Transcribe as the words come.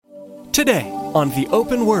Today on The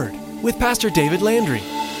Open Word with Pastor David Landry.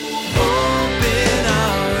 Open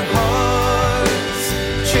our hearts,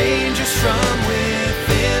 change us from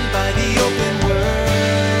within by the open word.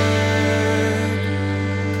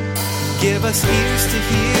 Give us ears to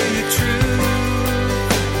hear your truth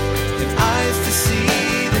and eyes to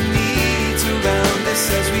see the needs around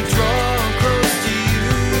us as we draw close to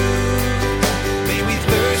you. May we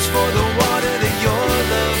thirst for the water that your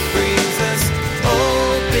love brings us.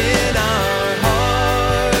 Open our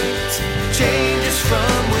hearts, change us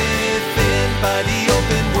from within by the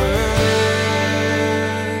open word.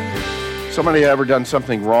 Somebody ever done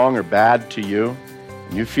something wrong or bad to you,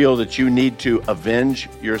 and you feel that you need to avenge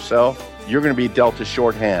yourself? You're going to be dealt a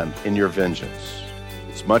shorthand in your vengeance.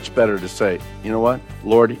 It's much better to say, you know what?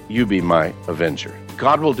 Lord, you be my avenger.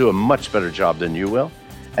 God will do a much better job than you will,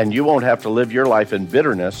 and you won't have to live your life in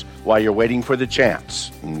bitterness while you're waiting for the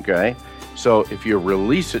chance, okay? So if you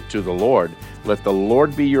release it to the Lord, let the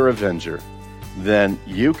Lord be your avenger, then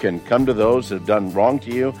you can come to those that have done wrong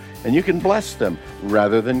to you, and you can bless them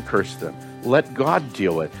rather than curse them. Let God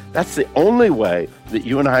deal with it. That's the only way that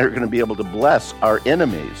you and I are going to be able to bless our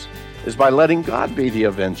enemies, is by letting God be the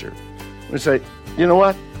avenger. We say, you know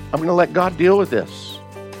what? I'm going to let God deal with this.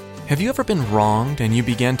 Have you ever been wronged and you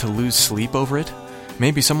began to lose sleep over it?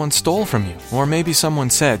 Maybe someone stole from you, or maybe someone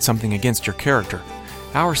said something against your character.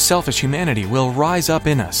 Our selfish humanity will rise up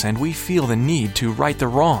in us, and we feel the need to right the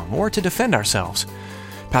wrong or to defend ourselves.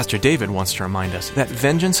 Pastor David wants to remind us that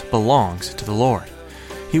vengeance belongs to the Lord.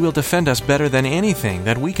 He will defend us better than anything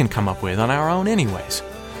that we can come up with on our own anyways.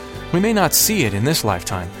 We may not see it in this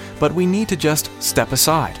lifetime, but we need to just step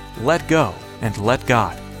aside, let go, and let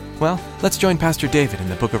God. Well, let's join Pastor David in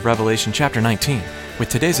the book of Revelation chapter 19 with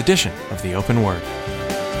today's edition of The Open Word. Open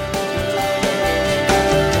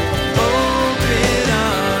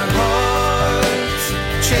our hearts,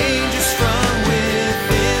 change us from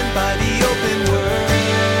within by the open word.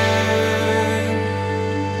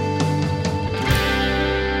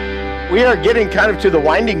 We are getting kind of to the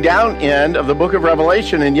winding down end of the book of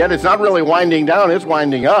Revelation, and yet it's not really winding down, it's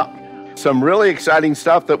winding up. Some really exciting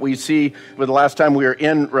stuff that we see with the last time we were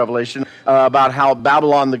in Revelation about how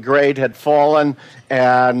Babylon the Great had fallen,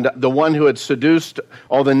 and the one who had seduced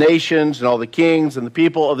all the nations and all the kings and the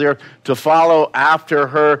people of the earth to follow after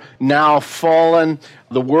her, now fallen.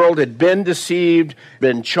 The world had been deceived,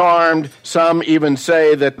 been charmed. Some even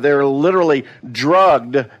say that they're literally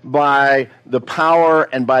drugged by the power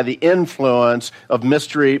and by the influence of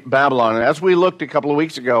Mystery Babylon. And as we looked a couple of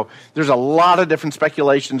weeks ago, there's a lot of different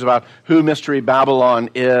speculations about who Mystery Babylon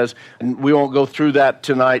is. And we won't go through that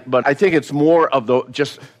tonight, but I think it's more of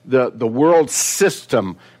the world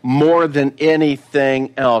system more than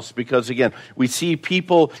anything else, because again, we see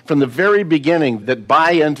people from the very beginning that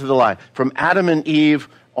buy into the lie, from Adam and Eve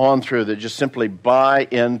on through, that just simply buy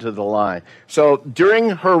into the lie. So during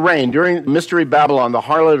her reign, during Mystery Babylon, the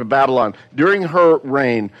harlot of Babylon, during her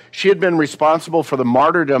reign, she had been responsible for the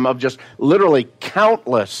martyrdom of just literally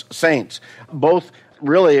countless saints. Both,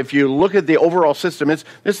 really, if you look at the overall system, it's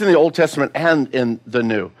in the Old Testament and in the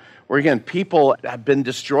New, where again, people have been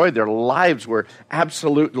destroyed. Their lives were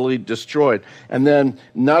absolutely destroyed. And then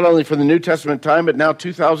not only for the New Testament time, but now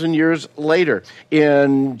 2,000 years later,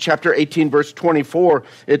 in chapter 18, verse 24,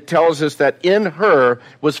 it tells us that in her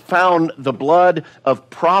was found the blood of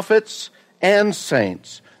prophets and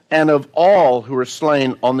saints, and of all who were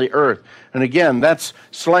slain on the earth. And again, that's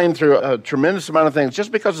slain through a tremendous amount of things,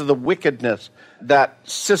 just because of the wickedness, that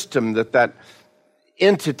system, that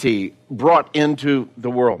entity brought into the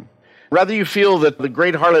world. Rather you feel that the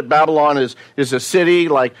great harlot Babylon is a city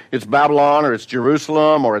like it's Babylon, or it's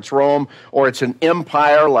Jerusalem, or it's Rome, or it's an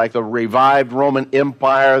empire like the revived Roman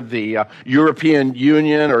Empire, the European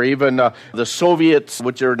Union, or even the Soviets,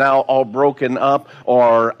 which are now all broken up,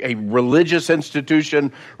 or a religious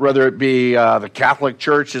institution, whether it be the Catholic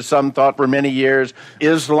Church, as some thought for many years,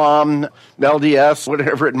 Islam, LDS,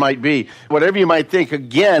 whatever it might be. Whatever you might think,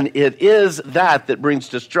 again, it is that brings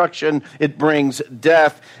destruction, it brings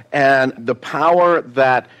death, and the power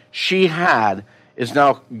that she had is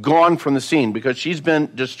now gone from the scene because she's been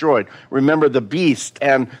destroyed. Remember, the beast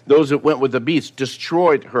and those that went with the beast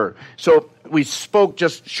destroyed her. So we spoke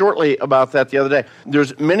just shortly about that the other day.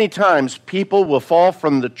 There's many times people will fall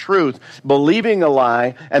from the truth, believing a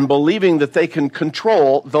lie and believing that they can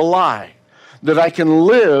control the lie. that I can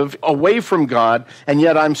live away from God, and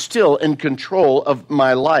yet I'm still in control of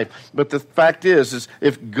my life. But the fact is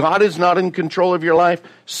if God is not in control of your life,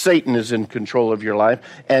 Satan is in control of your life,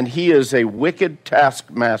 and he is a wicked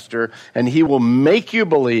taskmaster, and he will make you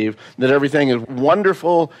believe that everything is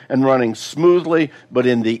wonderful and running smoothly, but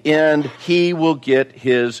in the end, he will get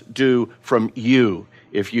his due from you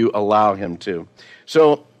if you allow him to.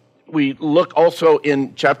 So we look also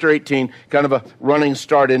in chapter 18, kind of a running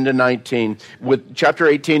start into 19. With chapter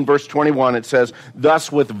 18, verse 21, it says, "Thus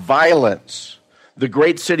with violence the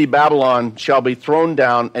great city Babylon shall be thrown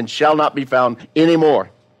down and shall not be found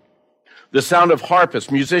anymore. The sound of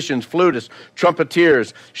harpists, musicians, flutists,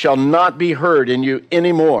 trumpeters shall not be heard in you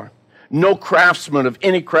anymore. No craftsman of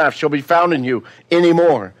any craft shall be found in you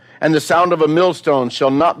anymore. And the sound of a millstone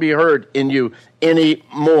shall not be heard in you any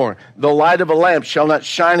more. The light of a lamp shall not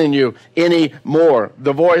shine in you any more.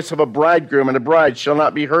 The voice of a bridegroom and a bride shall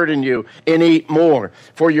not be heard in you any more.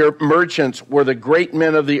 For your merchants were the great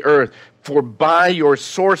men of the earth. For by your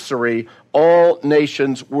sorcery all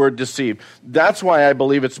nations were deceived." That's why I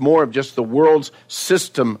believe it's more of just the world's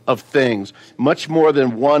system of things, much more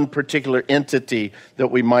than one particular entity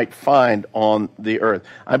that we might find on the earth.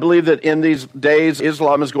 I believe that in these days,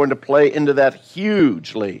 Islam is going to play into that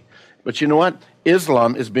hugely. But you know what?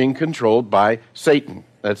 Islam is being controlled by Satan.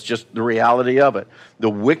 That's just the reality of it. The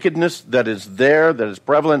wickedness that is there, that is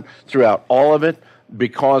prevalent throughout all of it,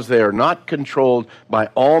 because they are not controlled by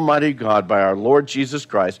Almighty God, by our Lord Jesus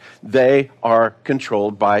Christ, they are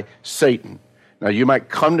controlled by Satan. Now, you might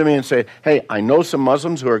come to me and say, "Hey, I know some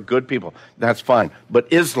Muslims who are good people." That's fine. But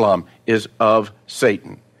Islam is of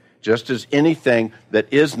Satan, just as anything that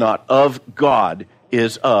is not of God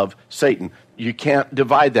is of Satan. You can't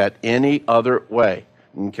divide that any other way,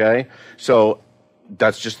 okay? So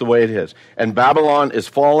that's just the way it is. And Babylon is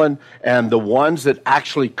fallen, and the ones that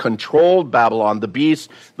actually controlled Babylon, the beast,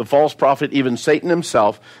 the false prophet, even Satan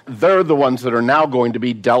himself, they're the ones that are now going to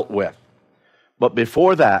be dealt with. But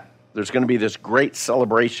before that, there's going to be this great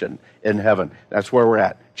celebration in heaven. That's where we're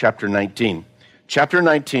at, chapter 19. Chapter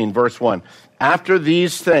 19, verse 1. "After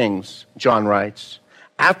these things," John writes,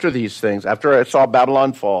 "after these things, after I saw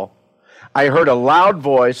Babylon fall, I heard a loud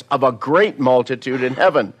voice of a great multitude in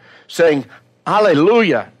heaven, saying,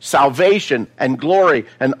 Hallelujah! Salvation and glory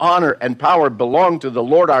and honor and power belong to the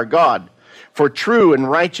Lord our God. For true and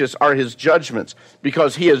righteous are his judgments,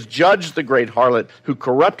 because he has judged the great harlot who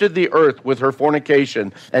corrupted the earth with her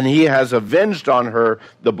fornication, and he has avenged on her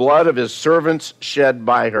the blood of his servants shed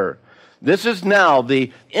by her." This is now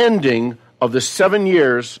the ending of the 7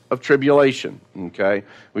 years of tribulation, okay?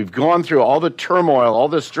 We've gone through all the turmoil, all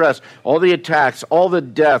the stress, all the attacks, all the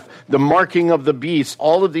death, the marking of the beast,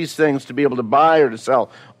 all of these things to be able to buy or to sell.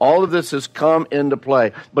 All of this has come into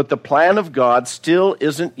play. But the plan of God still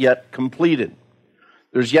isn't yet completed.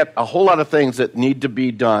 There's yet a whole lot of things that need to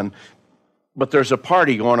be done. But there's a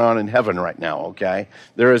party going on in heaven right now, okay?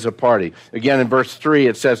 There is a party. Again, in verse 3,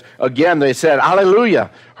 it says, again, they said,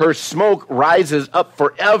 Hallelujah! Her smoke rises up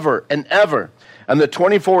forever and ever. And the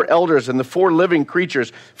 24 elders and the 4 living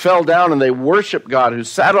creatures fell down and they worshiped God who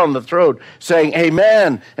sat on the throne, saying,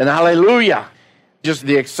 Amen and Hallelujah. Just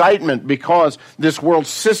the excitement because this world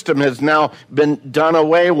system has now been done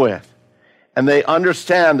away with. And they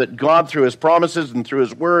understand that God, through his promises and through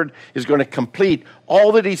his word, is going to complete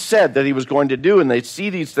all that he said that he was going to do. And they see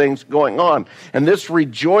these things going on. And this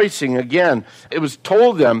rejoicing, again, it was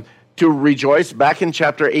told them to rejoice back in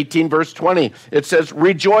chapter 18, verse 20. It says,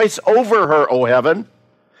 Rejoice over her, O heaven,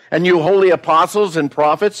 and you holy apostles and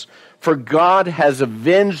prophets, for God has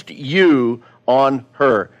avenged you on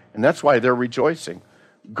her. And that's why they're rejoicing.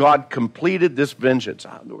 God completed this vengeance.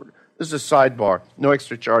 This is a sidebar. No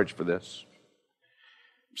extra charge for this.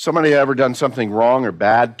 Somebody ever done something wrong or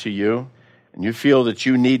bad to you, and you feel that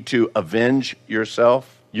you need to avenge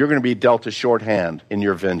yourself, you're going to be dealt a shorthand in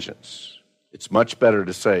your vengeance. It's much better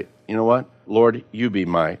to say, you know what? Lord, you be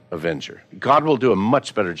my avenger. God will do a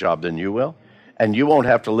much better job than you will, and you won't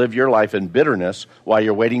have to live your life in bitterness while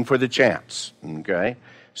you're waiting for the chance, okay?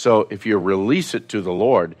 So if you release it to the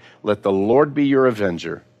Lord, let the Lord be your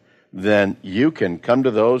avenger, then you can come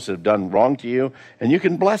to those that have done wrong to you, and you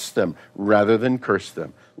can bless them rather than curse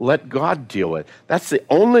them. Let God deal with it. That's the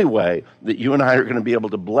only way that you and I are going to be able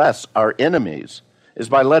to bless our enemies, is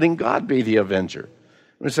by letting God be the avenger.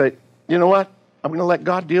 We say, you know what? I'm going to let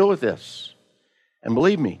God deal with this. And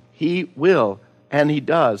believe me, he will, and he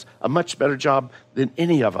does, a much better job than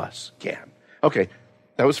any of us can. Okay,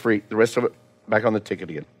 that was free. The rest of it, back on the ticket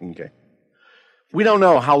again. Okay. We don't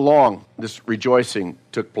know how long this rejoicing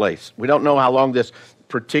took place. We don't know how long this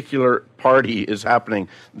particular party is happening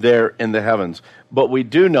there in the heavens. But we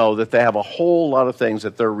do know that they have a whole lot of things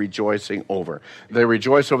that they're rejoicing over. They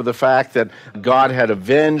rejoice over the fact that God had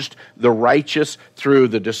avenged the righteous through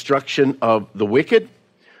the destruction of the wicked.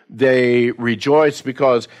 They rejoice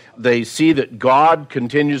because they see that God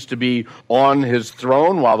continues to be on his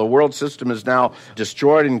throne while the world system is now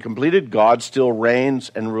destroyed and completed. God still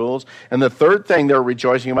reigns and rules. And the third thing they're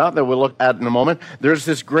rejoicing about that we'll look at in a moment, there's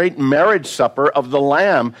this great marriage supper of the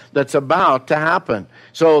Lamb that's about to happen.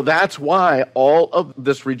 So that's why all of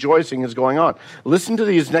this rejoicing is going on. Listen to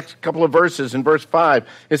these next couple of verses. In verse 5,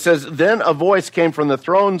 it says, "Then a voice came from the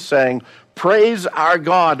throne saying, 'Praise our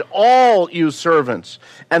God, all you servants,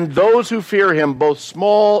 and those who fear him, both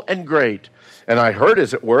small and great.' And I heard,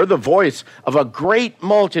 as it were, the voice of a great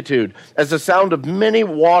multitude, as the sound of many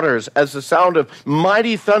waters, as the sound of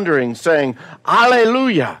mighty thundering, saying,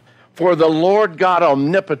 'Alleluia, for the Lord God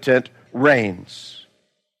omnipotent reigns.'"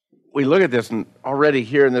 We look at this, and already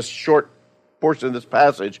here in this short portion of this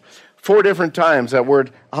passage, 4 different times that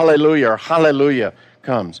word hallelujah or hallelujah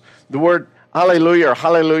comes. The word hallelujah or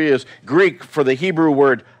hallelujah is Greek for the Hebrew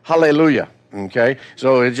word hallelujah. Okay?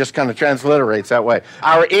 So it just kind of transliterates that way.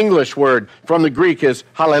 Our English word from the Greek is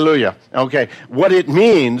hallelujah. Okay? What it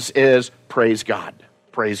means is praise God.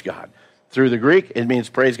 Praise God. Through the Greek, it means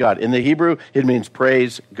praise God. In the Hebrew, it means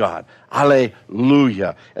praise God.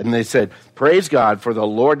 Hallelujah. And they said, praise God, for the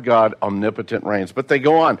Lord God omnipotent reigns. But they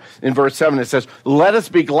go on. In verse 7, it says, "Let us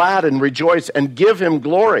be glad and rejoice and give him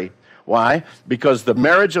glory." Why? Because the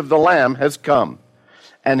marriage of the Lamb has come,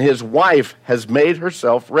 and his wife has made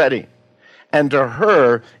herself ready. And to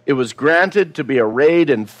her it was granted to be arrayed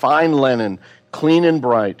in fine linen, clean and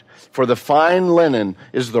bright. For the fine linen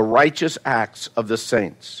is the righteous acts of the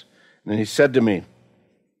saints. And he said to me,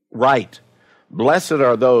 "Write, blessed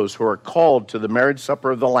are those who are called to the marriage supper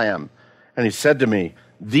of the Lamb." And he said to me,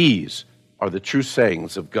 "These are the true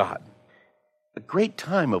sayings of God." A great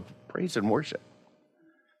time of praise and worship.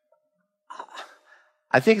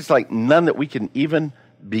 I think it's like none that we can even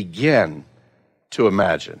begin to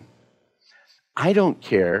imagine. I don't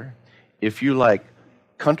care if you like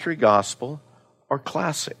country gospel or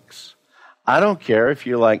classics. I don't care if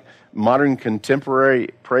you like modern contemporary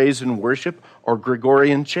praise and worship or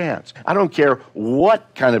Gregorian chants. I don't care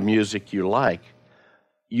what kind of music you like.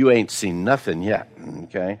 You ain't seen nothing yet,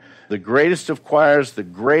 okay? The greatest of choirs, the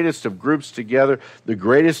greatest of groups together, the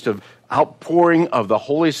greatest of outpouring of the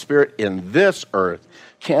Holy Spirit in this earth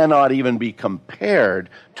cannot even be compared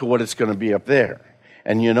to what it's going to be up there.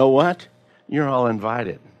 And you know what? You're all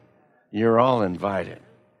invited. You're all invited.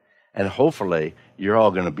 And hopefully, you're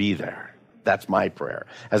all going to be there. That's my prayer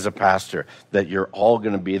as a pastor, that you're all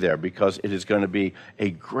going to be there, because it is going to be a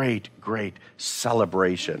great, great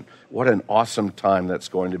celebration. What an awesome time that's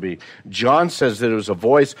going to be. John says that it was a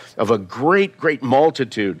voice of a great, great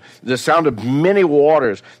multitude, the sound of many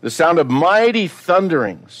waters, the sound of mighty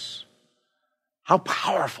thunderings. How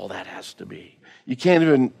powerful that has to be. You can't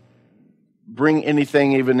even bring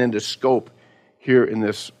anything even into scope here in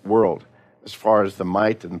this world as far as the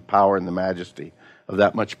might and the power and the majesty of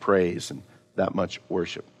that much praise and that much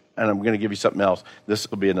worship. And I'm going to give you something else. This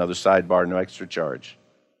will be another sidebar, no extra charge.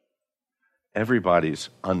 Everybody's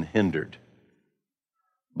unhindered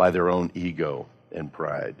by their own ego and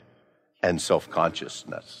pride and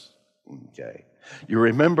self-consciousness. Okay. You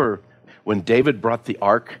remember when David brought the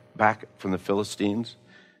ark back from the Philistines?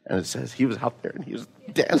 And it says he was out there and he was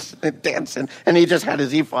dancing, and he just had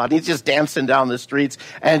his ephod. He's just dancing down the streets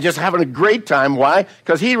and just having a great time. Why?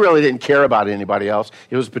 Because he really didn't care about anybody else.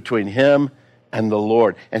 It was between him and the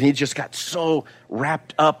Lord. And he just got so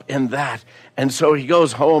wrapped up in that. And so he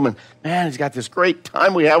goes home and, man, he's got this great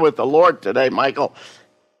time we have with the Lord today, Michael.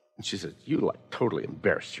 And she said, "You like totally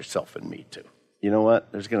embarrassed yourself and me too." You know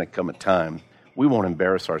what? There's going to come a time we won't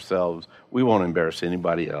embarrass ourselves. We won't embarrass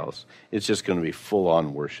anybody else. It's just going to be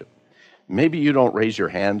full-on worship. Maybe you don't raise your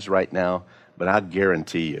hands right now, but I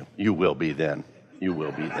guarantee you, you will be then. You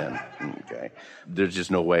will be then. Okay? There's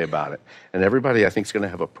just no way about it. And everybody, I think, is going to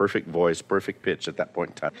have a perfect voice, perfect pitch at that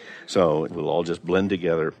point in time. So we'll all just blend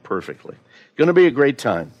together perfectly. Going to be a great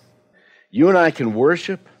time. You and I can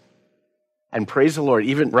worship and praise the Lord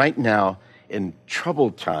even right now in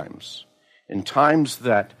troubled times, in times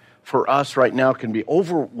that for us right now can be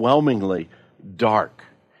overwhelmingly dark.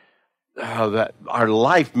 That our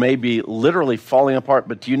life may be literally falling apart,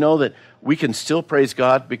 but do you know that we can still praise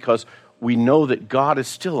God because we know that God is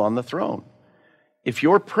still on the throne? If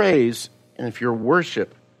your praise and if your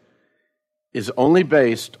worship is only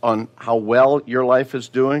based on how well your life is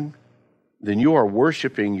doing, then you are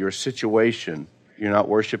worshiping your situation. You're not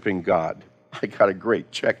worshiping God. I got a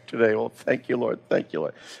great check today. Oh, thank you, Lord. Thank you,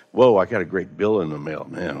 Lord. Whoa, I got a great bill in the mail.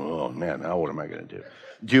 Man, now what am I going to do?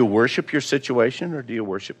 Do you worship your situation or do you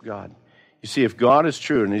worship God? You see, if God is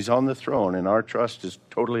true and he's on the throne and our trust is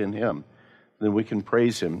totally in him, then we can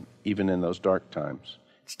praise him even in those dark times.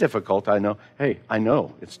 It's difficult, I know. Hey, I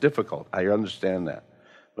know it's difficult. I understand that.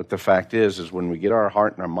 But the fact is when we get our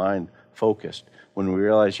heart and our mind focused, when we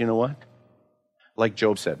realize, you know what? Like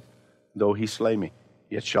Job said, though he slay me,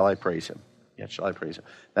 yet shall I praise him. Yet shall I praise him.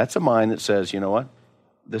 That's a mind that says, you know what?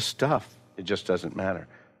 This stuff, it just doesn't matter.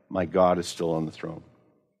 My God is still on the throne.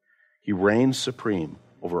 He reigns supreme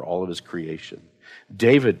over all of his creation.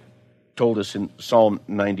 David told us in Psalm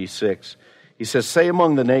 96, he says, say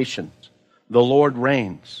among the nations, the Lord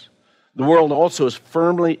reigns. The world also is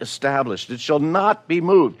firmly established. It shall not be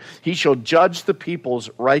moved. He shall judge the peoples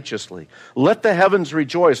righteously. Let the heavens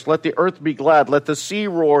rejoice. Let the earth be glad. Let the sea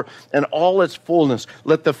roar and all its fullness.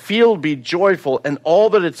 Let the field be joyful and all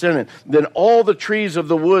that it's in it. Then all the trees of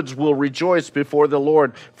the woods will rejoice before the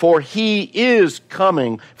Lord. For he is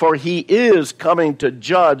coming. For he is coming to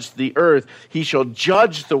judge the earth. He shall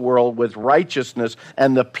judge the world with righteousness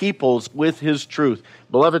and the peoples with his truth.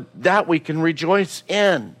 Beloved, that we can rejoice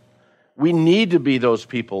in. We need to be those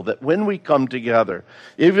people that when we come together,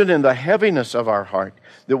 even in the heaviness of our heart,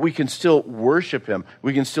 that we can still worship him.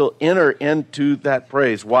 We can still enter into that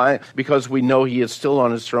praise. Why? Because we know he is still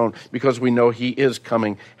on his throne, because we know he is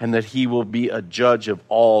coming, and that he will be a judge of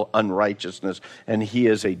all unrighteousness, and he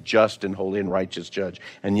is a just and holy and righteous judge,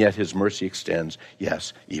 and yet his mercy extends,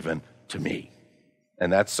 yes, even to me.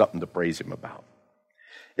 And that's something to praise him about.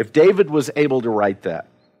 If David was able to write that,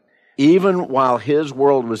 even while his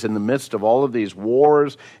world was in the midst of all of these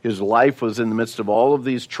wars, his life was in the midst of all of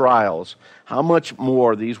these trials, how much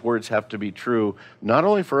more these words have to be true, not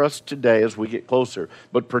only for us today as we get closer,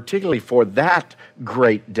 but particularly for that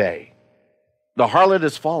great day. The harlot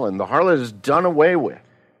is fallen. The harlot is done away with.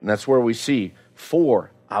 And that's where we see 4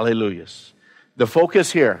 hallelujahs. The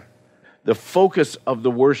focus here, the focus of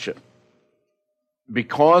the worship,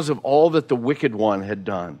 because of all that the wicked one had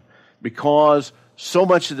done, because so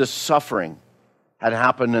much of the suffering had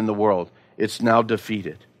happened in the world, it's now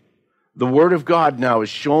defeated. The Word of God now has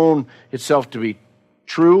shown itself to be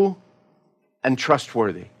true and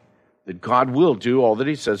trustworthy, that God will do all that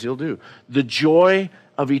he says he'll do. The joy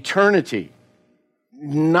of eternity,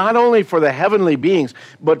 not only for the heavenly beings,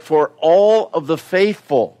 but for all of the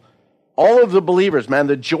faithful, all of the believers. Man,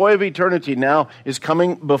 the joy of eternity now is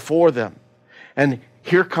coming before them. And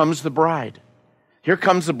here comes the bride. Here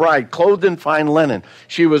comes the bride, clothed in fine linen.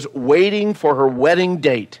 She was waiting for her wedding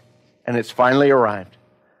date, and it's finally arrived.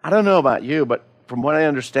 I don't know about you, but from what I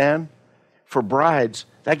understand, for brides,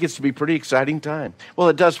 that gets to be a pretty exciting time. Well,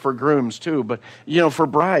 it does for grooms too, but for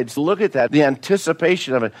brides, look at that, the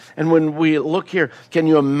anticipation of it. And when we look here, can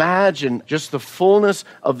you imagine just the fullness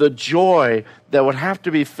of the joy that would have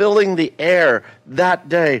to be filling the air that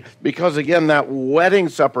day? Because again, that wedding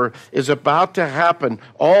supper is about to happen.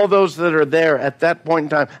 All those that are there at that point in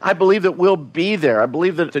time, I believe that we'll be there. I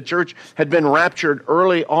believe that the church had been raptured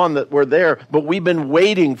early on, that we're there, but we've been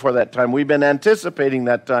waiting for that time. We've been anticipating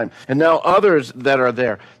that time. And now others that are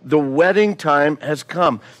there, the wedding time has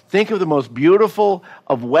come. Think of the most beautiful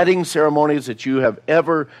of wedding ceremonies that you have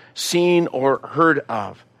ever seen or heard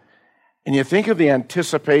of. And you think of the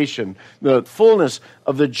anticipation, the fullness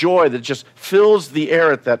of the joy that just fills the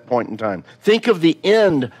air at that point in time. Think of the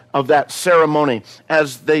end of that ceremony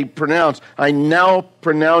as they pronounce, I now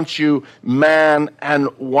pronounce you man and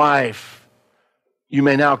wife. You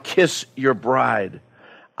may now kiss your bride.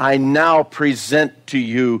 I now present to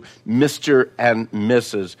you Mr. and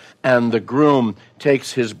Mrs. And the groom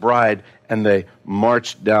takes his bride and they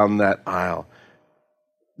march down that aisle.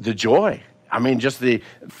 The joy. I mean, just the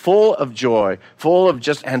full of joy, full of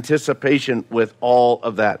just anticipation with all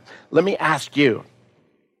of that. Let me ask you,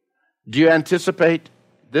 do you anticipate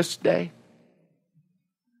this day?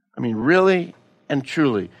 I mean, really and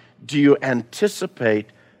truly, do you anticipate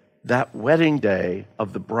that wedding day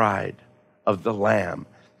of the bride, of the Lamb,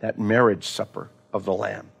 that marriage supper of the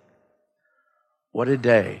Lamb? What a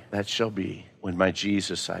day that shall be when my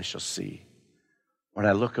Jesus I shall see, when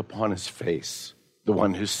I look upon his face, the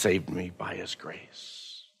one who saved me by his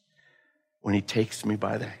grace, when he takes me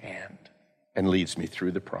by the hand and leads me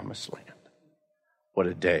through the promised land. What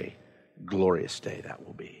a day, glorious day that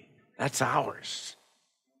will be. That's ours.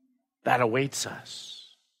 That awaits us.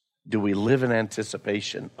 Do we live in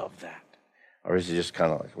anticipation of that? Or is it just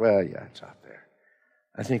kind of like, well, yeah, it's out there.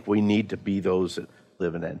 I think we need to be those that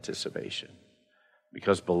live in anticipation.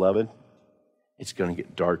 Because, beloved, it's going to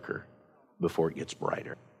get darker before it gets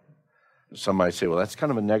brighter. Some might say, well, that's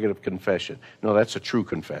kind of a negative confession. No, that's a true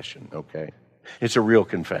confession, okay? It's a real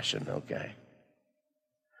confession, okay?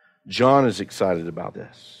 John is excited about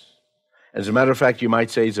this. As a matter of fact, you might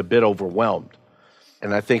say he's a bit overwhelmed.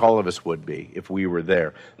 And I think all of us would be if we were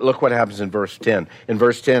there. Look what happens in verse 10. In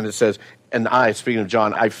verse 10 it says, and I, speaking of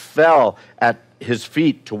John, I fell at his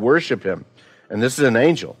feet to worship him. And this is an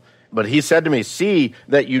angel. But he said to me, see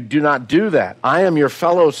that you do not do that. I am your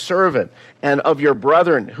fellow servant and of your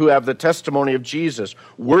brethren who have the testimony of Jesus.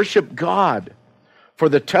 Worship God, for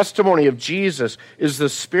the testimony of Jesus is the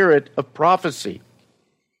spirit of prophecy.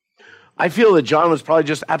 I feel that John was probably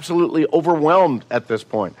just absolutely overwhelmed at this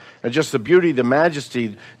point. And just the beauty, the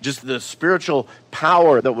majesty, just the spiritual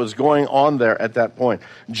power that was going on there at that point.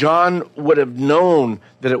 John would have known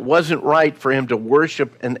that it wasn't right for him to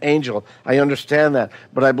worship an angel. I understand that.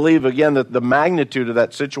 But I believe, again, that the magnitude of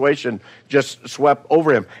that situation just swept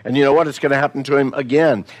over him. And you know what? It's going to happen to him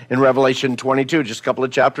again in Revelation 22, just a couple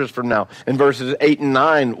of chapters from now. In verses 8 and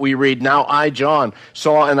 9, we read, now I, John,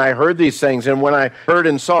 saw and I heard these things. And when I heard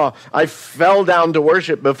and saw, I fell down to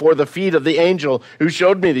worship before the feet of the angel who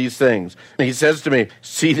showed me these things. And he says to me,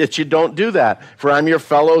 see that you don't do that, for I'm your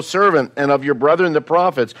fellow servant and of your brethren the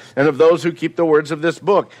prophets and of those who keep the words of this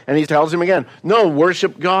book. And he tells him again, no,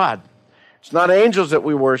 worship God. It's not angels that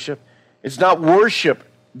we worship. It's not worship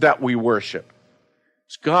that we worship.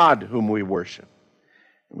 It's God whom we worship.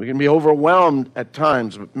 We can be overwhelmed at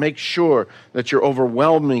times, but make sure that your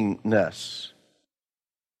overwhelmingness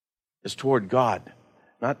is toward God,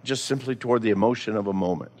 not just simply toward the emotion of a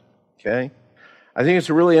moment, okay? I think it's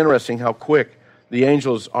really interesting how quick the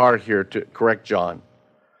angels are here to correct John.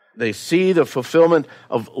 They see the fulfillment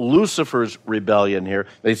of Lucifer's rebellion here.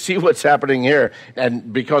 They see what's happening here.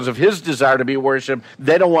 And because of his desire to be worshipped,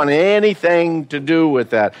 they don't want anything to do with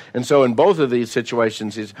that. And so in both of these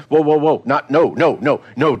situations, he's, whoa,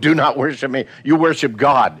 no, do not worship me. You worship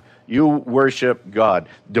God. You worship God.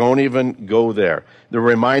 Don't even go there. The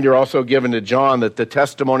reminder also given to John that the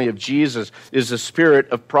testimony of Jesus is the spirit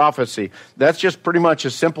of prophecy. That's just pretty much a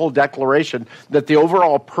simple declaration that the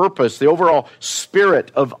overall purpose, the overall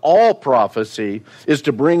spirit of all prophecy is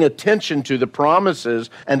to bring attention to the promises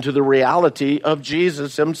and to the reality of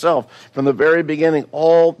Jesus himself from the very beginning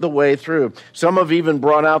all the way through. Some have even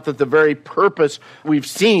brought out that the very purpose we've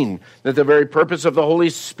seen, that the very purpose of the Holy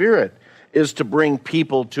Spirit is to bring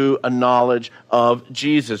people to a knowledge of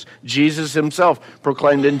Jesus. Jesus himself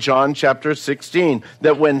proclaimed in John chapter 16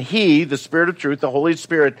 that when he, the Spirit of truth, the Holy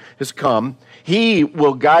Spirit, has come, he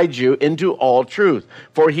will guide you into all truth.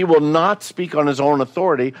 For he will not speak on his own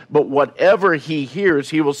authority, but whatever he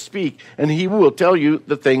hears, he will speak, and he will tell you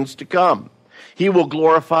the things to come. He will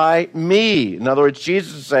glorify me. In other words,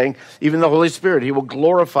 Jesus is saying, even the Holy Spirit, he will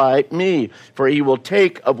glorify me, for he will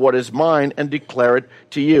take of what is mine and declare it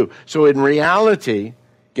to you. So in reality,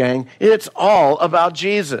 gang, it's all about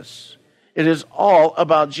Jesus. It is all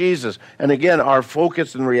about Jesus. And again, our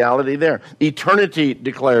focus and reality there. Eternity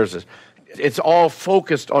declares this. It's all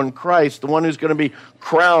focused on Christ, the one who's going to be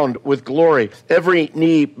crowned with glory. Every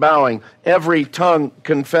knee bowing, every tongue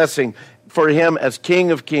confessing for him as King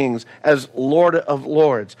of Kings, as Lord of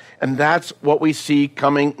Lords. And that's what we see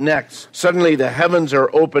coming next. Suddenly the heavens are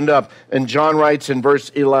opened up. And John writes in verse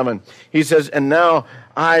 11, he says, and now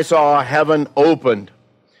I saw heaven opened.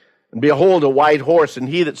 And behold, a white horse, and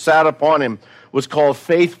he that sat upon him was called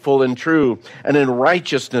Faithful and True. And in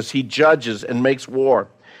righteousness he judges and makes war.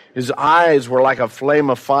 His eyes were like a flame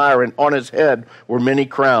of fire, and on his head were many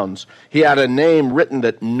crowns. He had a name written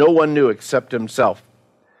that no one knew except himself.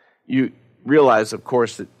 You realize, of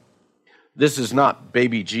course, that this is not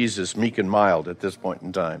baby Jesus, meek and mild at this point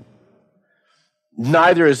in time.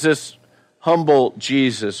 Neither is this humble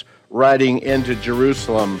Jesus riding into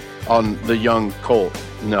Jerusalem on the young colt.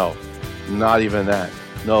 No, not even that.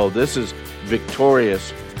 No, this is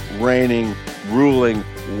victorious, reigning, ruling,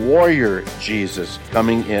 warrior Jesus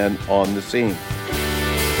coming in on the scene.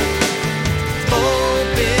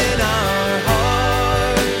 Open our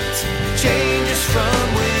hearts, change us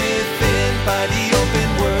from within by the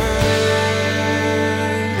open word.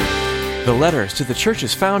 The letters to the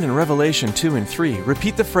churches found in Revelation 2 and 3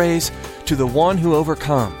 repeat the phrase, to the one who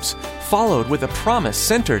overcomes, followed with a promise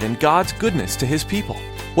centered in God's goodness to his people.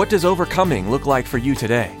 What does overcoming look like for you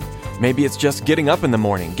today? Maybe it's just getting up in the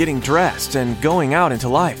morning, getting dressed, and going out into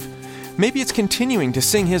life. Maybe it's continuing to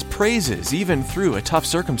sing his praises even through a tough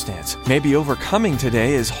circumstance. Maybe overcoming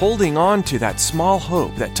today is holding on to that small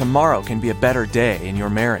hope that tomorrow can be a better day in your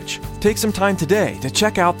marriage. Take some time today to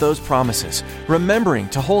check out those promises, remembering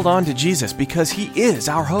to hold on to Jesus because he is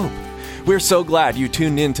our hope. We're so glad you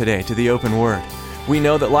tuned in today to the Open Word. We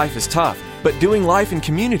know that life is tough, But doing life in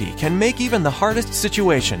community can make even the hardest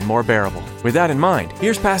situation more bearable. With that in mind,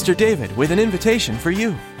 here's Pastor David with an invitation for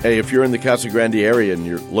you. Hey, if you're in the Casa Grande area and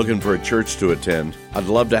you're looking for a church to attend, I'd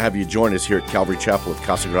love to have you join us here at Calvary Chapel of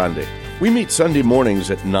Casa Grande. We meet Sunday mornings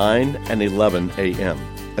at 9 and 11 a.m.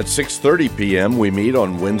 At 6:30 p.m., we meet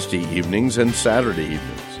on Wednesday evenings and Saturday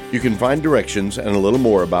evenings. You can find directions and a little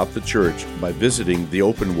more about the church by visiting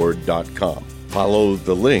theopenword.com. Follow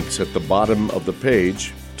the links at the bottom of the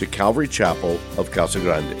page to Calvary Chapel of Casa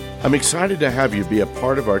Grande. I'm excited to have you be a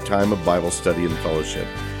part of our time of Bible study and fellowship.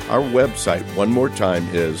 Our website, one more time,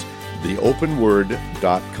 is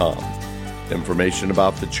theopenword.com. Information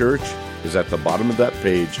about the church is at the bottom of that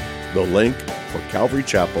page, the link for Calvary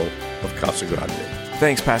Chapel of Casa Grande.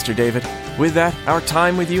 Thanks, Pastor David. With that, our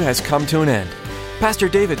time with you has come to an end. Pastor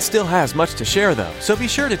David still has much to share, though, so be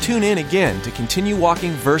sure to tune in again to continue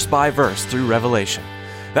walking verse by verse through Revelation.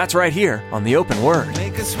 That's right here on The Open Word.